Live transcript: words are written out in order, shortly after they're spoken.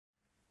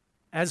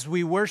As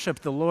we worship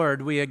the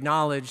Lord, we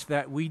acknowledge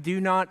that we do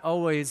not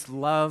always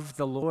love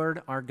the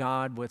Lord our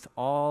God with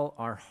all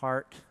our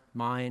heart,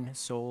 mind,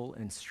 soul,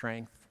 and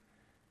strength.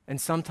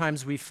 And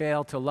sometimes we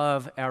fail to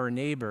love our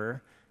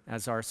neighbor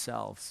as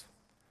ourselves.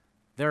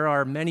 There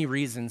are many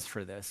reasons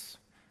for this,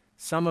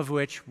 some of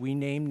which we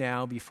name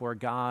now before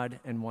God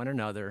and one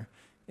another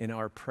in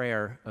our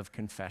prayer of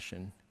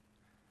confession.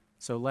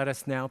 So let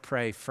us now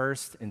pray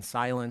first in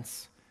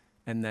silence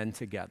and then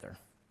together.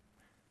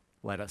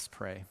 Let us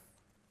pray.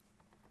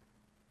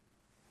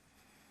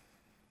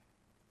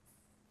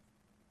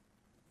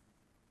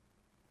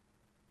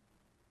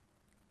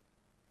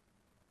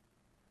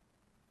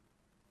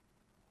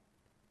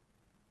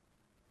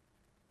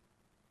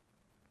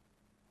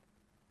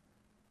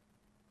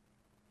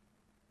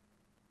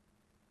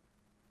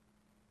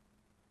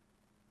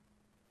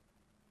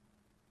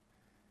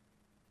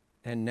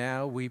 And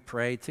now we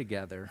pray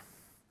together.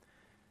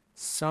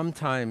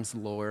 Sometimes,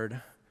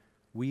 Lord,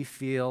 we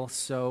feel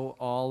so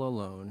all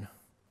alone.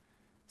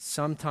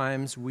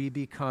 Sometimes we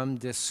become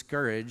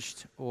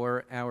discouraged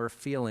or our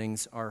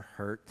feelings are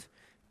hurt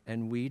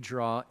and we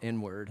draw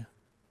inward.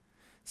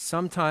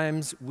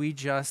 Sometimes we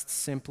just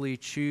simply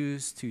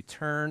choose to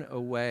turn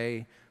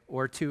away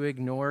or to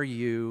ignore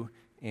you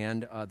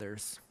and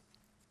others.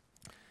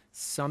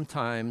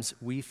 Sometimes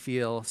we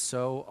feel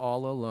so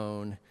all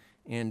alone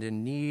and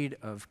in need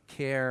of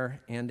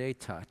care and a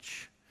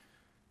touch.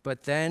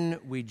 But then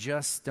we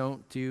just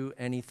don't do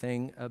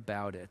anything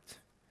about it.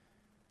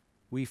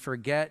 We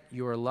forget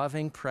your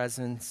loving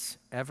presence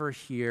ever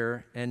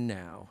here and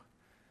now.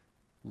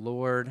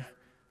 Lord,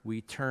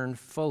 we turn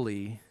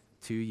fully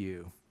to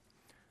you.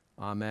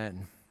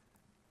 Amen.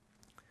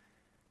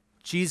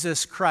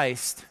 Jesus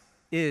Christ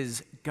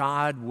is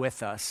God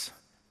with us,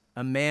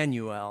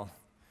 Emmanuel.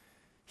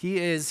 He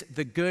is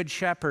the good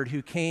shepherd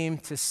who came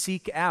to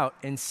seek out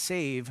and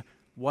save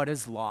what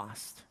is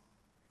lost.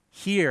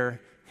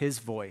 Hear his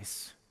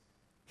voice.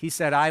 He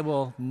said, I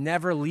will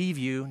never leave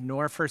you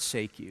nor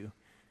forsake you.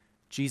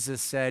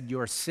 Jesus said,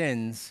 your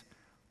sins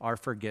are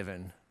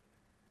forgiven.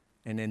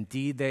 And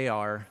indeed they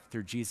are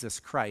through Jesus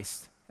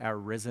Christ, our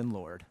risen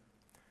Lord.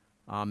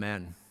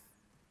 Amen.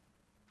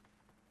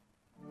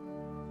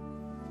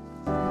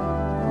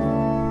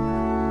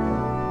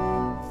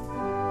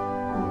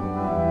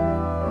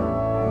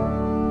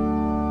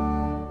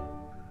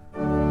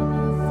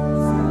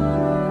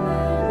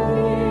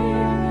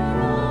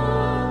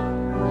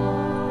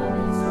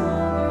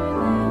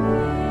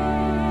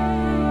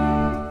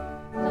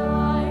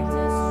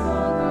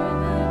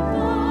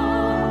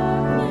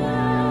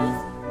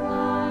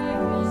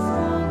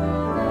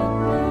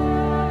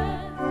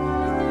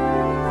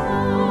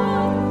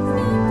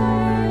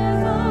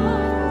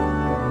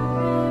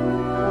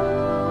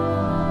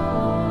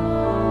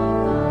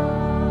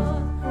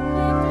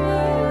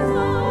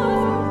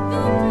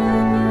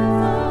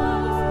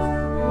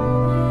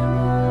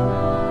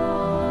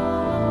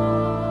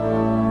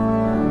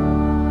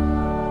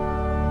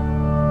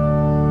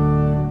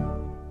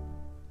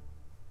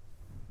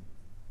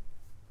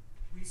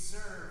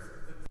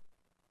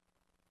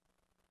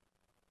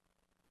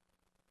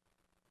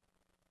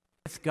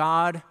 With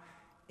God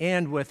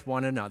and with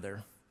one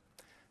another.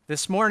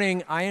 This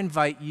morning, I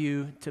invite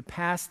you to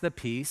pass the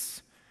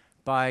peace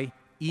by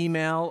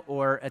email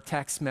or a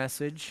text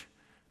message,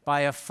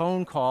 by a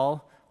phone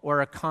call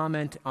or a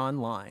comment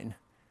online,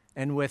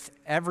 and with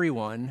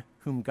everyone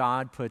whom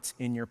God puts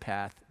in your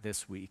path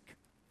this week.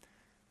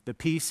 The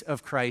peace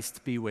of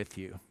Christ be with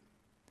you.